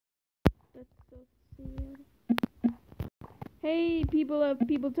That's so sad. Hey, people of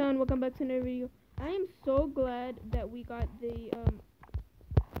Peopletown, welcome back to another video. I am so glad that we got the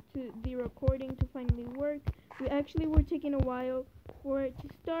recording to finally work. We actually were taking a while for it to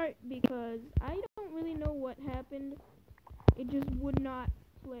start because I don't really know what happened. It just would not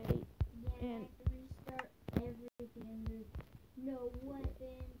play. Yeah, and I had to restart everything and there's no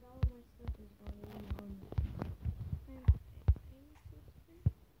weapons. All of my stuff is already on.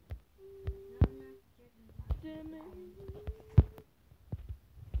 Damn it.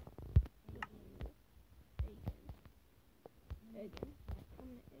 Again. I'm gonna egg your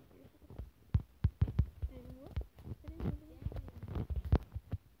house. And what? I didn't know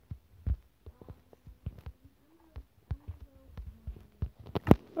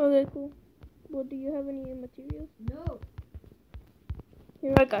that. Okay, cool. Well, do you have any materials? No.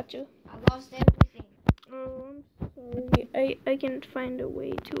 Here, I got you. I lost everything. Oh, I'm sorry. I can find a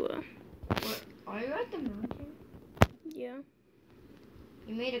way to, What? Are you at the mountain? yeah.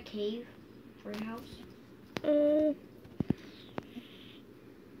 You made a cave for your house? Do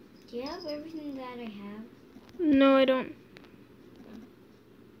you have everything that I have? No, I don't.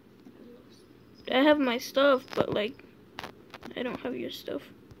 I have my stuff, but, like, I don't have your stuff.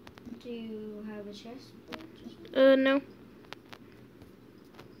 Do you have a chest? No.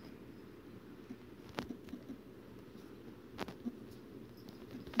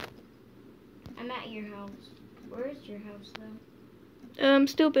 I'm at your house. Where is your house, though? I'm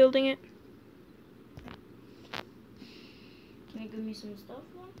still building it. Can you give me some stuff,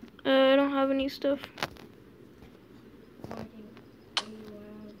 though? I don't have any stuff.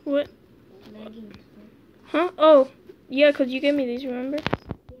 What? Leggings. Huh? Oh, yeah, 'cause you gave me these, remember?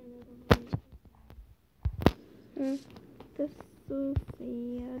 That's so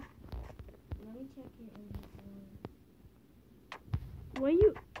sad. Let me check your inventory. Why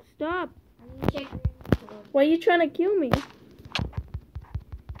you... Stop! Let me check your inventory. Why you trying to kill me?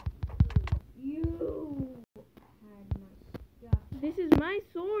 You had my stuff. This is my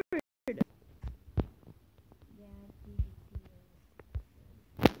sword.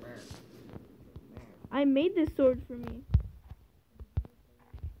 I made this sword for me.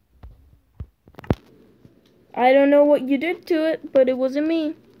 I don't know what you did to it, but it wasn't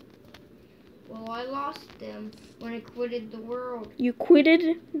me. Well, I lost them when I quitted the world. You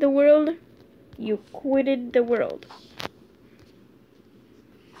quitted the world? You quitted the world.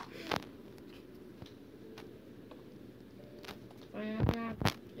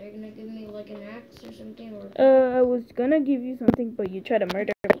 They're gonna give me like an axe or something, or I was gonna give you something, but you tried to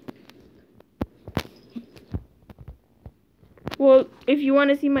murder me. Well, if you want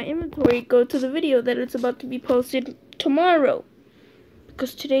to see my inventory, go to the video that it's about to be posted tomorrow.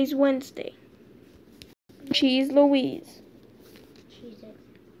 Because today's Wednesday. Cheese Louise. cheese it.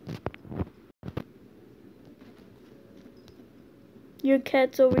 Your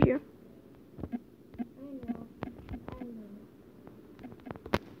cat's over here. I know.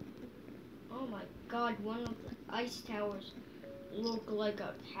 Oh my god, one of the ice towers look like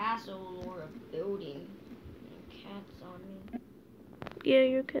a castle or a building. And cat's on me. Yeah,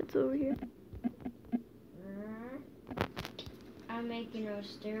 your cat's over here. I'm making a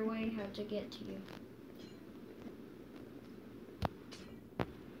stairway how to get to you.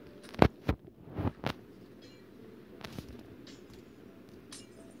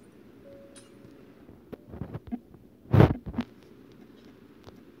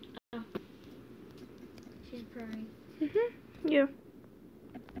 Oh. She's purring. Yeah.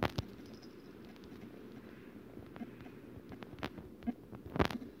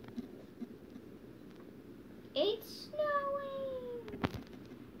 It's snowing!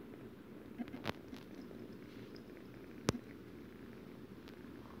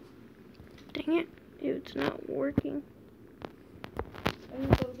 Dang it. It's not working. I'm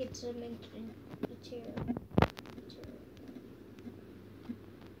gonna go get some material.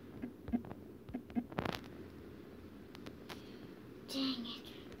 Dang it.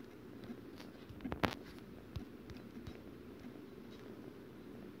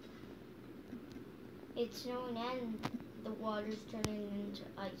 It's snowing and the water's turning into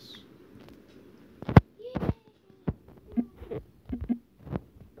ice. Yay!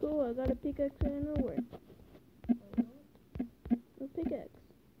 Cool, I got a pickaxe and a word. A pickaxe.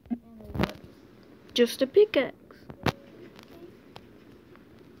 And what? Just a pickaxe.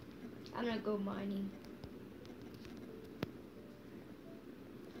 I'm gonna go mining.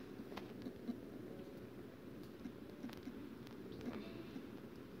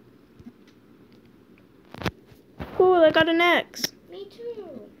 Cool, I got an axe. Me too.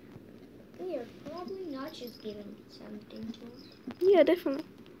 We are probably not just giving something to us. Yeah, definitely.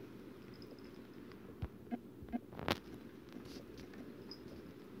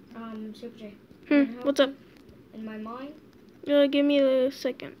 Super J. What's up? In my mind? Give me a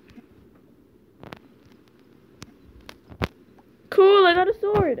second. Cool, I got a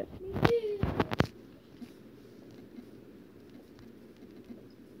sword. Me too.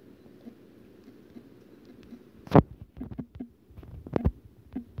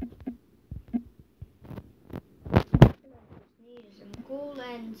 Need some coal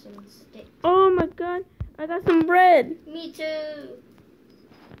and some sticks. Oh my god, I got some bread. Me too.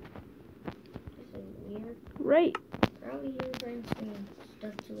 This is weird. Right. Probably Herobrine's doing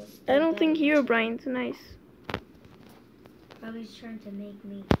stuff to us. I don't think Herobrine's nice. Probably he's trying to make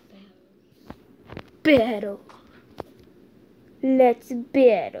me Battle. Let's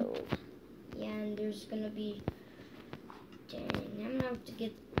battle. Yeah, and there's gonna be. Dang, I'm gonna have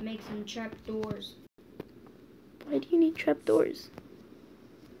to make some trap doors. Why do you need trapdoors?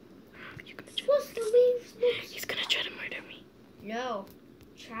 What's the leaves? He's gonna try to murder me. No,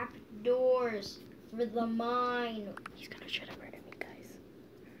 trap doors for the mine. He's gonna try to murder me, guys.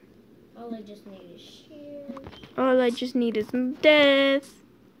 All I just need is shears. All I just need is some death.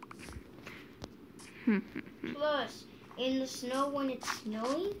 Plus, in the snow when it's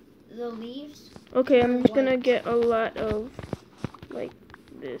snowing, the leaves. Okay, I'm just gonna get a lot of like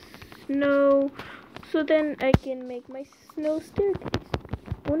this snow, so then I can make my snow staircase.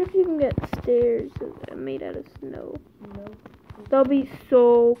 I wonder if you can get stairs made out of snow. No. That'll be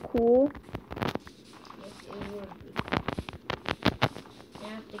so cool. Yes, it would be. I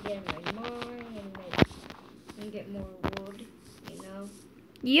have to get in my mine and get more wood, you know?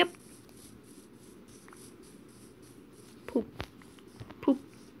 Yep. Poop. Poop.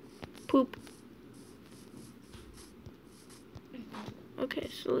 Poop. Okay,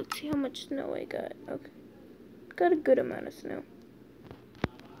 so let's see how much snow I got. Okay. Got a good amount of snow.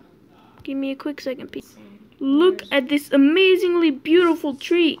 Give me a quick second, Pete. Look at this amazingly beautiful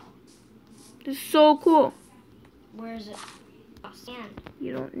tree. This is so cool. Where is it? Oh, sand.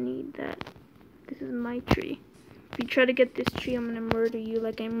 You don't need that. This is my tree. If you try to get this tree, I'm gonna murder you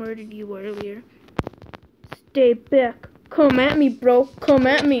like I murdered you earlier. Stay back. Come at me, bro. Come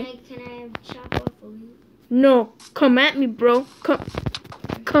at me. Can I chop off a leaf? No. Come at me, bro.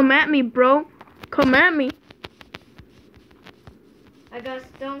 Come at me, bro. Come at me. I got a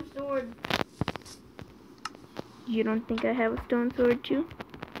stone sword. You don't think I have a stone sword too?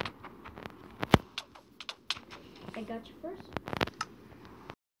 I got you first.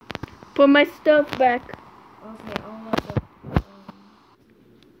 Put my stuff back. Okay, I'll let the,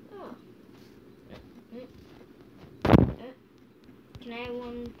 oh. Can I have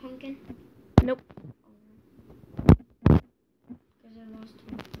one pumpkin? Nope. Because I lost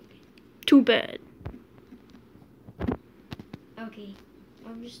one pumpkin. Too bad. Okay,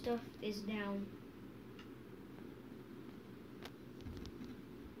 all your stuff is down.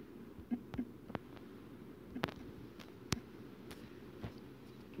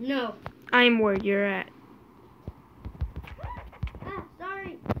 No. I'm where you're at. Ah,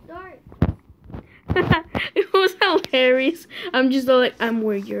 sorry. It was hilarious. I'm just all like, I'm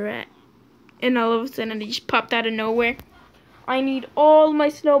where you're at. And all of a sudden, it just popped out of nowhere. I need all my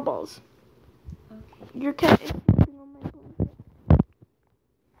snowballs. Okay. Your cat is sleeping on my blanket.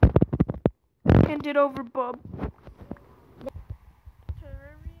 Hand it over, Bob. I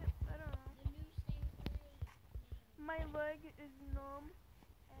don't know. My leg is numb.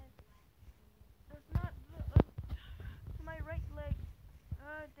 And that's not my right leg.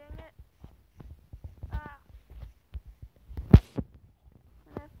 Dang it. Ah. I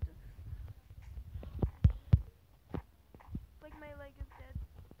have to. Like my leg is dead.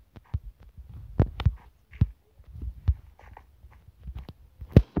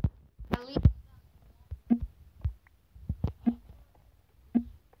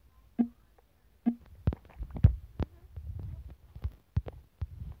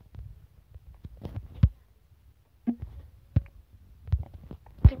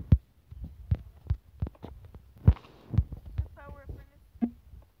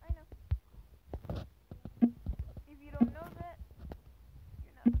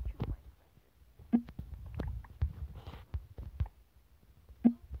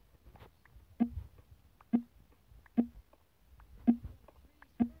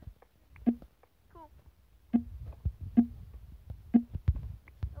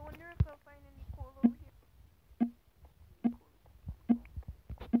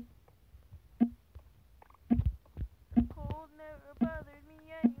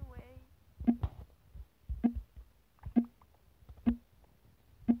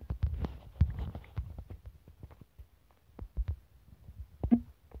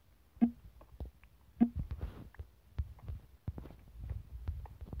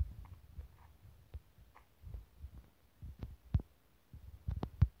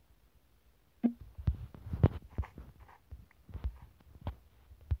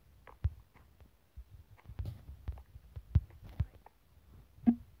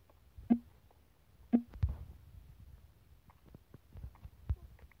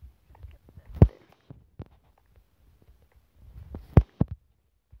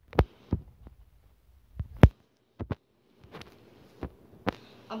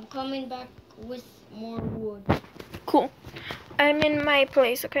 I'm coming back with more wood. Cool. I'm in my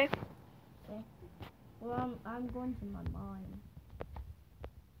place, okay? Okay. Well, I'm going to my mine.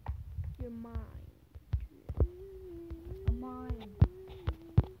 Your mind. A mine.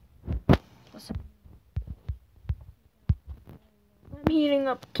 Listen. I'm heating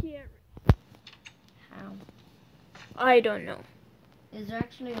up carrots. How? I don't know. Is there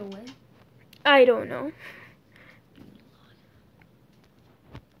actually a way? I don't know.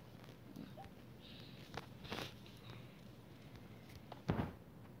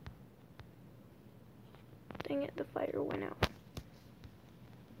 Dang it, the fire went out.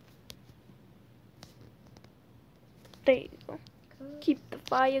 There you go. Keep the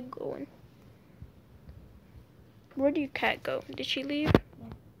fire going. Where did your cat go? Did she leave?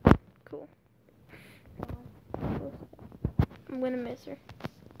 Yeah. Cool. I'm gonna miss her.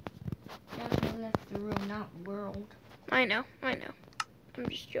 She actually left the room, not world. I know. I'm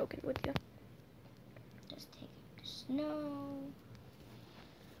just joking with you. Just take out the snow.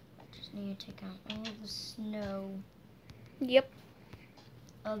 Just need to take out all the snow Yep.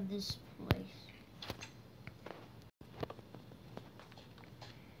 of this place.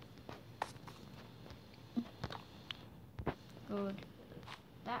 Good.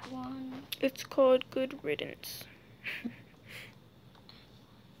 That one. It's called good riddance.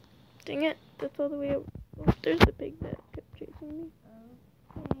 Dang it, that's all the way up. Oh, there's the pig that kept chasing me.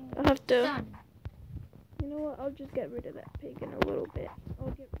 Okay. I'll have to... Done. You know what, I'll just get rid of that pig in a little bit. I'll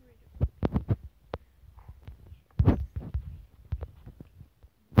get rid of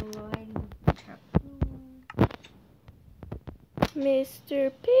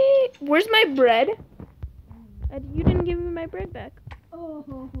Mr. Pig. Where's my bread? You didn't give me my bread back. Oh,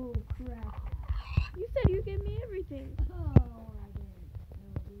 crap. You said you gave me everything. Oh, I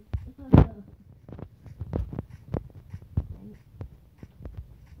didn't.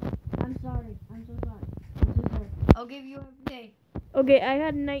 I'm sorry. I'm so sorry. I'll give you every day. Okay, I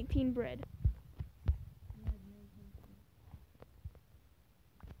had 19 bread.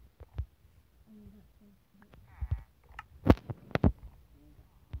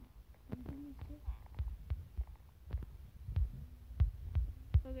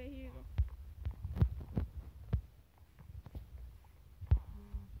 Okay, here you go.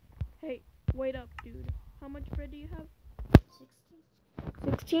 Hey, wait up, dude. How much bread do you have? 16?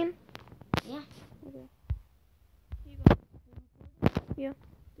 16? Yeah. Okay. Here you go. Yeah,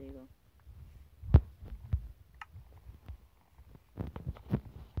 there you go.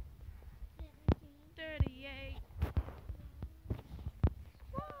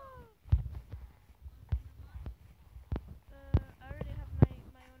 I already have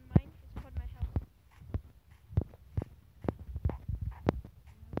my own mine. It's called my house.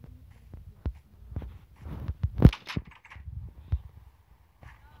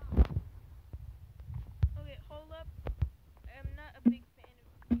 Okay, hold up. I'm not a big fan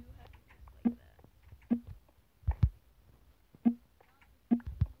of you having this like that.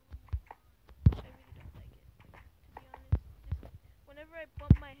 I really don't like it. To be honest, whenever I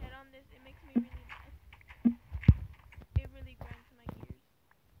bump my head on this, it makes me really mad. It really grinds my gears.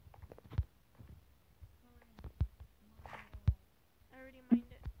 I already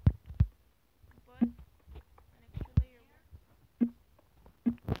mined it. But an extra layer work.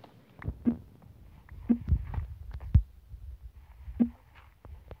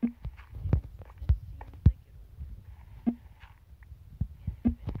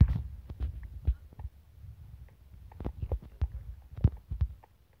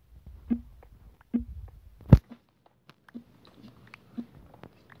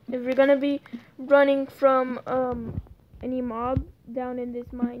 If you're gonna be running from any mob down in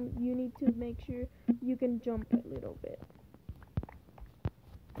this mine, you need to make sure you can jump a little bit.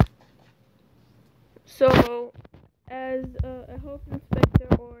 So, as a health inspector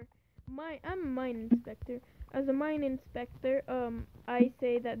I'm a mine inspector. As a mine inspector, I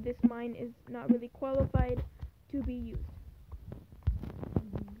say that this mine is not really qualified to be used.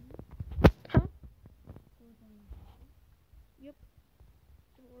 Huh? Yep.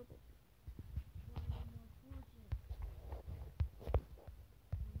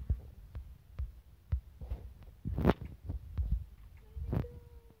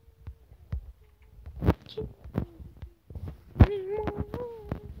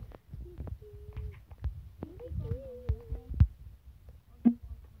 It's horrible.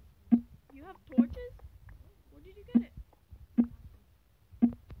 You have torches? Where did you get it?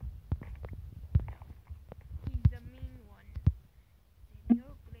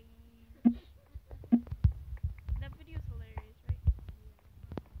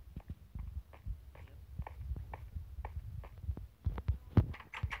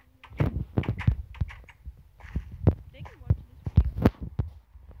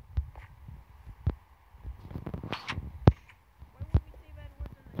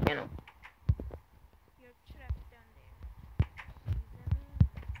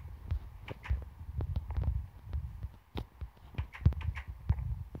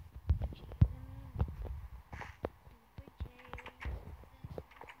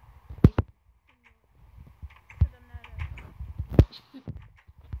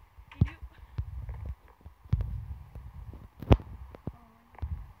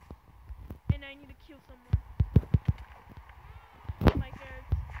 someone. My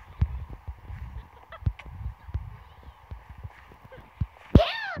carrots.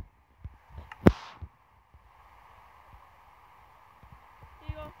 Here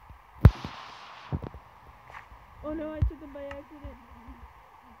you go. Oh no, I took them by accident.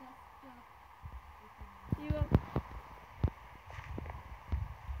 Here you go.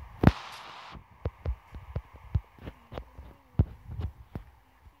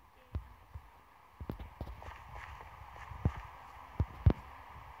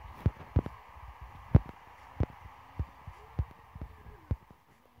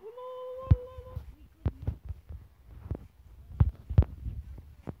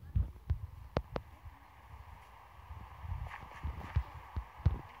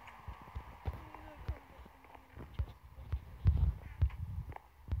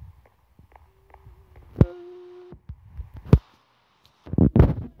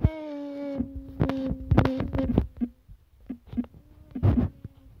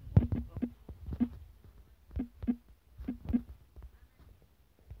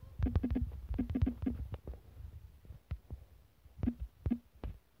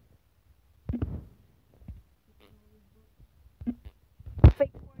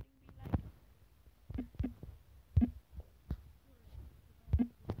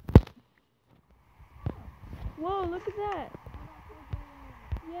 Whoa, look at that.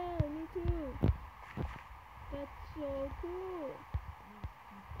 Yeah, me too. That's so cool.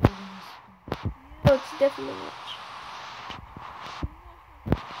 Oh, it's definitely much.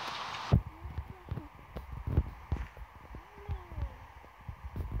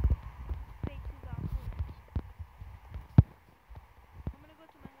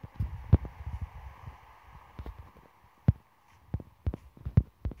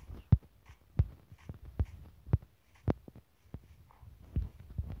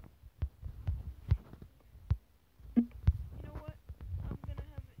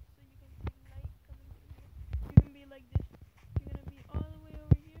 Like this. You're gonna be all the way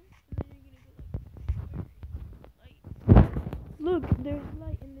over here, and then you're gonna go like light. Look, there's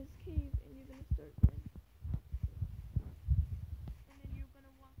light in this cave, and you're gonna start going. And then you're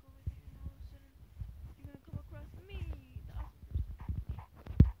gonna walk over there, and all of a sudden, you're gonna come across me, the awesome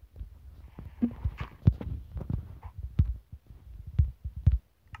person.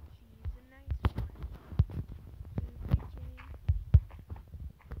 She's a nice one.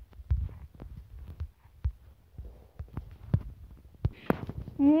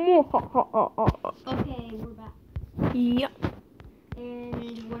 Okay, we're back. Yep.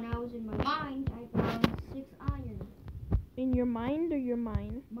 And when I was in my mind, I found 6 iron. In your mind or your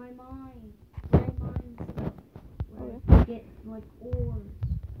mind? My mind. My mind stuff. Where Okay. I get like ores.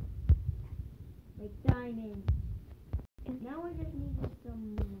 Like diamonds. And now I just need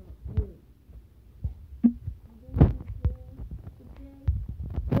some wood.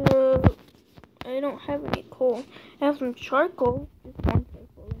 I don't have any coal. I have some charcoal. Just one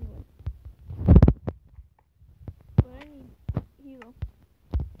charcoal anyway. But I need helo. There you go.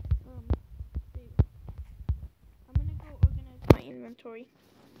 I'm gonna go organize my inventory.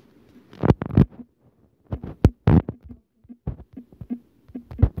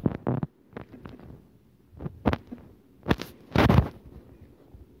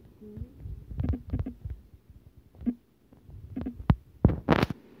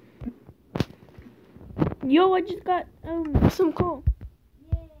 Yo, I just got some coal.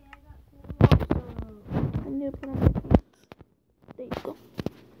 Yay, I got coal also. I need to put on my pants. There you go.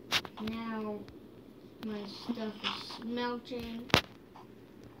 Now my stuff is smelting.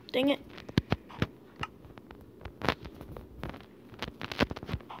 Dang it.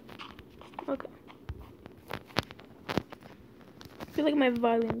 Okay. I feel like my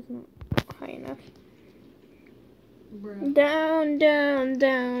volume's not high enough. Bruh. Down, down,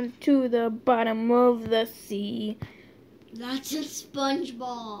 down to the bottom of the sea. That's a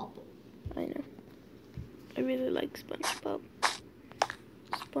SpongeBob. I know. I really like SpongeBob.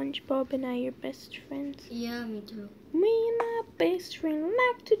 SpongeBob and I are best friends. Yeah, me too. Me and my best friend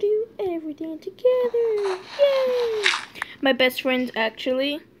like to do everything together. Yay! My best friend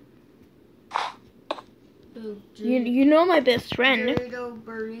actually. Ooh, You know my best friend.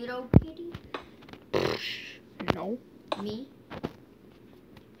 Burrito kitty? No. Me?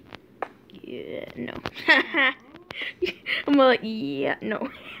 Yeah, no. I'm like, yeah, no.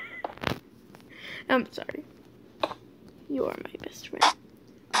 I'm sorry. You are my best friend.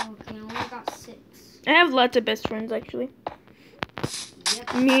 Okay, I only got 6. I have lots of best friends, actually.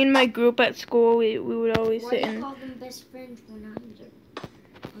 Yep. Me and my group at school, we would always Why sit do you in. call them best friends when I'm there?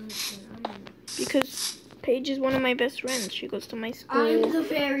 Because Paige is one of my best friends. She goes to my school. I'm the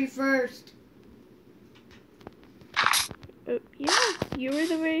very first. Yes, you were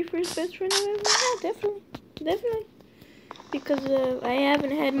the very first best friend I've ever had. Definitely. Because I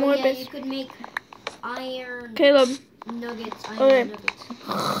haven't had more yeah, best. you could make iron Caleb. nuggets. Iron Okay. nuggets.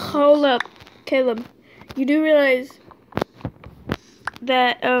 Hold up, Caleb. You do realize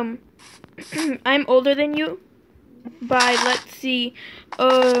that I'm older than you by, let's see,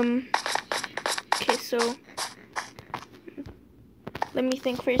 okay, so let me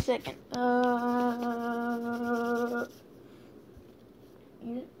think for a second.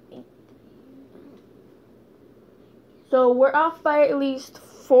 So we're off by at least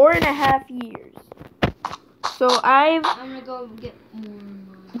 4.5 years. So I'm gonna go get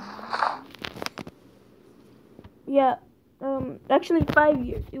more. Yeah, actually 5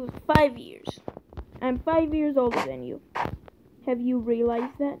 years. It was 5 years. I'm 5 years older than you. Have you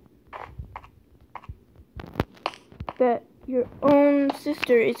realized that? That your own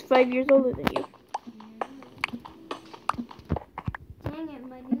sister is 5 years older than you. Dang it,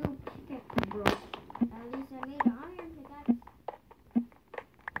 my new pickaxe broke. At least I made an iron pickaxe.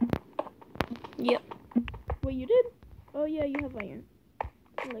 Yep. What, you did? Oh yeah, you have iron.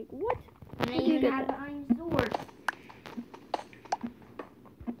 I'm like, what? And I How'd you even get have that? an iron sword.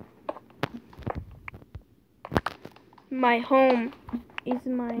 My home is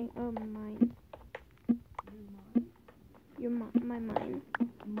my mine. My mine.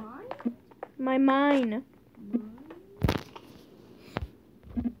 Mine? My mine. No.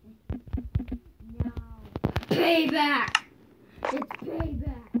 Payback! It's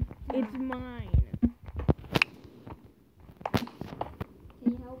payback! It's mine. Can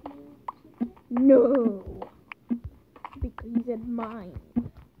you help me? No. Because you said mine.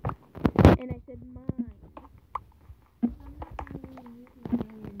 And I said mine.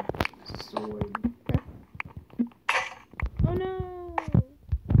 Sword. Oh no.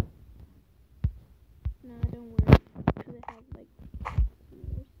 No, don't worry. Because I have like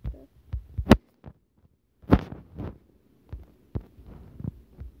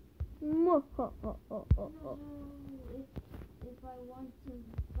more stuff. If I want to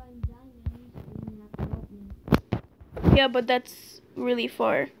find diamonds, you have to help me. Yeah, but that's really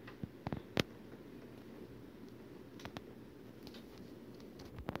far.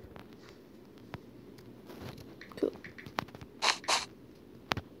 Cool.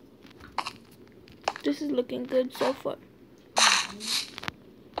 This is looking good so far.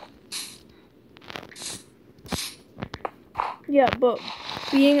 Yeah, but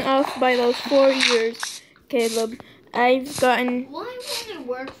being off by those 4 years, Caleb, I've gotten... Why won't it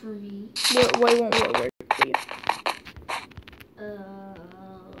work for me? Why won't it work for you?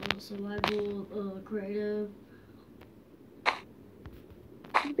 Survival, creative.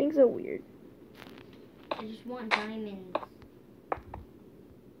 You're being so weird. I just want diamonds.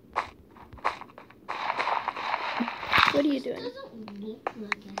 What are you doing? It doesn't look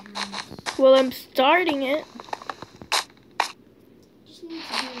like a house. Well, I'm starting it. Just need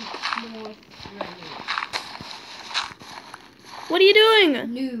to be more friendly. What are you doing?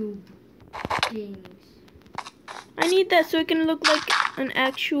 Noob things. I need that so it can look like an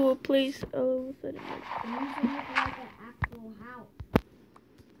actual place all of a sudden. It needs to look like an actual house.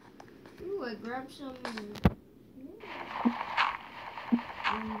 Ooh, I grabbed some.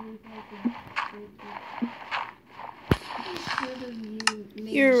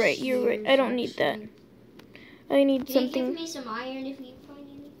 You're right. I don't need that. I need Can something. you give me some iron if you find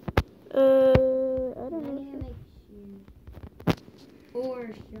any? I don't know. Make shoes. Or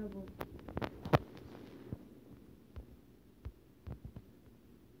a shovel.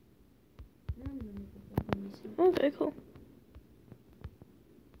 Okay, cool.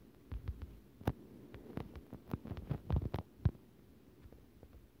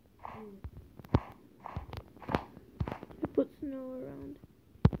 I put snow around.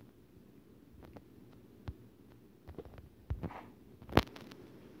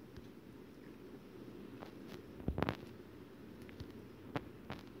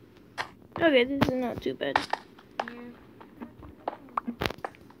 Okay, this is not too bad. Yeah.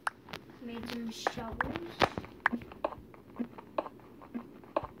 Made some shovels.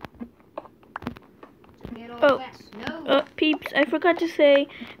 Get all that snow. Peeps, I forgot to say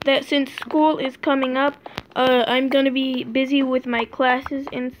that since school is coming up, I'm gonna be busy with my classes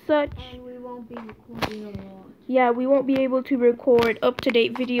and such. And we won't be recording a lot. Yeah, we won't be able to record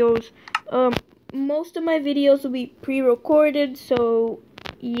up-to-date videos. Most of my videos will be pre-recorded, so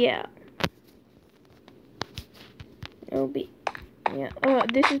yeah. It'll be, yeah.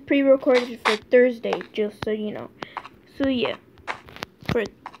 This is pre-recorded for Thursday, just so you know. So yeah,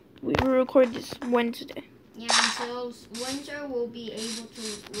 we will record this Wednesday. Yeah, until winter we'll be able to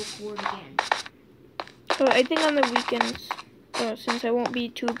record again. I think on the weekends. since I won't be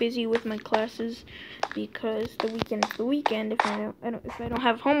too busy with my classes, because the weekend is the weekend. If I don't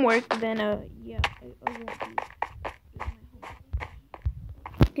have homework, then yeah, I won't be doing my homework.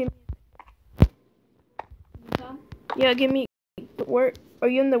 Give me. Yeah, give me. Where are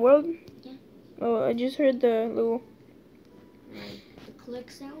you in the world? Yeah. Oh, I just heard the little. Like the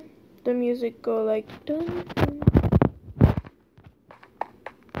click sound. The music go like. Dun, dun.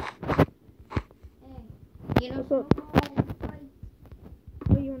 Hey, you know What's up? snowball fight?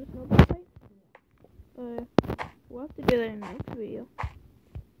 Oh, you want a snowball fight? We'll have to do that in the next video.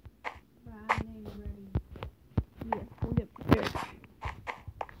 But I ain't ready. Yeah, we'll get prepared.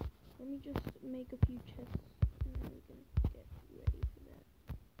 Let me just make a few chests, and then we can get ready for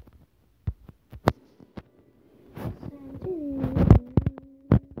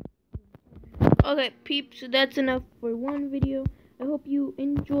that. Okay, peeps, so that's enough for one video. I hope you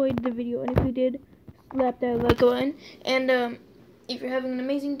enjoyed the video, and if you did, slap that like button. And if you're having an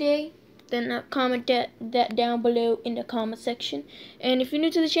amazing day, then comment that down below in the comment section. And if you're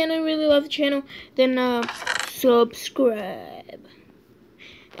new to the channel and really love the channel, then subscribe.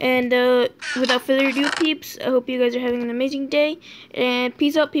 And without further ado, peeps, I hope you guys are having an amazing day. And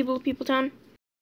peace out, people of People Town.